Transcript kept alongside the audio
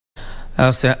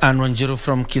Wanjiru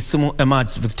from Kisumu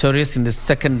emerged victorious in the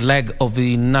second leg of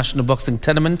the national boxing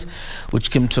tournament,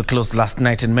 which came to a close last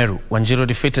night in Meru. Wanjiru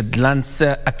defeated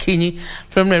Lencer Akinyi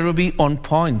from Nairobi on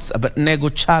points. Abednego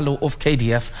Kyalo of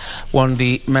KDF won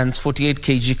the men's 48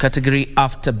 kg category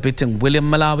after beating William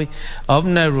Malawi of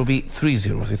Nairobi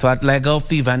 3-0. The third leg of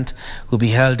the event will be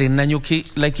held in Nanyuki,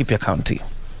 Laikipia County.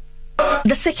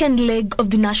 The second leg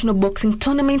of the national boxing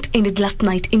tournament ended last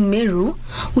night in Meru,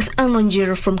 with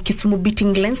Wanjiru from Kisumu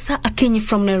beating Lencer Akinyi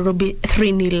from Nairobi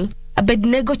 3-0.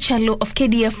 Abednego Kyalo of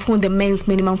KDF won the men's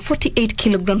minimum 48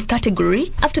 kilograms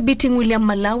category after beating William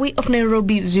Malawi of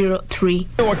Nairobi 0-3.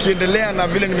 Wakiendelea na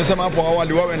vile nimesema hapo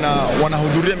awali, wawe na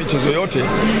wanahudhuria michezo yote,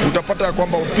 utapata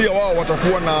kwamba pia wao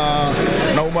watakuwa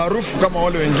na umaarufu kama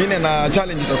wale wengine na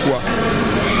challenge itakuwa.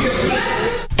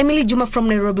 Emily Juma from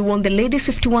Nairobi won the ladies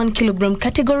 51 kilogram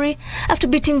category after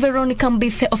beating Veronica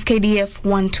Mbithe of KDF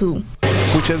 1-2.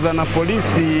 Kucheza na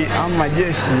polisi ama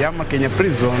jeshi ama Kenya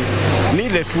prison ni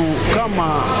ile tu,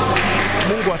 kama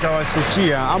Mungu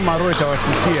atawashukia ama roho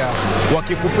itawashukia,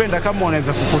 wakikupenda kama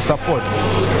wanaweza kukusupport,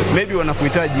 maybe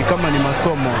wanakuhitaji kama ni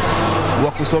masomo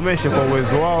wakusomeshe kwa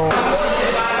uwezo wao.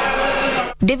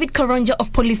 David Karanja of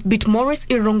Police beat Morris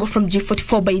Irongo from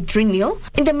G44 by 3-0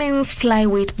 in the men's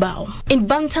flyweight bout. In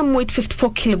bantamweight 54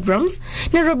 kilograms,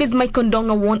 Nairobi's Mike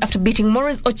Ondonga won after beating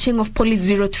Morris Ocheng of Police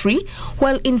 0-3,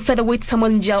 while in featherweight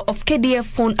Samuel Njao of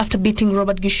KDF won after beating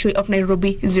Robert Gishui of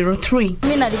Nairobi 0-3.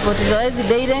 Mimi na ripoti zoezi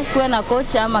daily kuwe na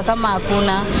coach ama kama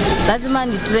hakuna lazima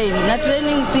ni train. Na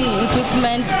training si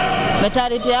equipment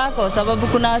mentality yako, sababu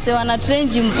kuna wase wana train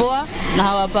jimpoa na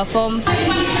hawa perform.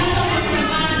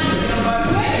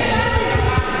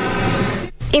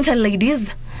 In the ladies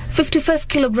 55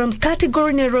 kilograms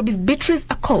category, Nairobi's Beatrice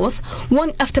Akoth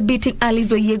won after beating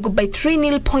Alice Oyego by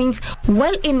 3-0 points,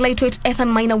 while in lightweight Ethan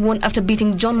Minor won after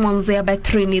beating John Mwanzea by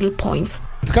 3-0 points.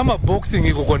 Kama boxing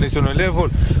iko kwa national level,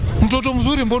 mtoto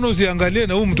mzuri mbona usiangalie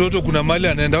na huyu mtoto kuna mali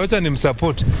anaenda, wacha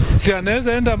nimsupport, si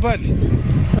anaweza enda mbali.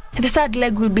 The third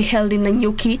leg will be held in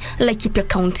Nanyuki, Laikipia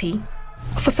County.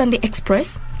 For Sunday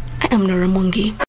Express, I am Nora Mungi.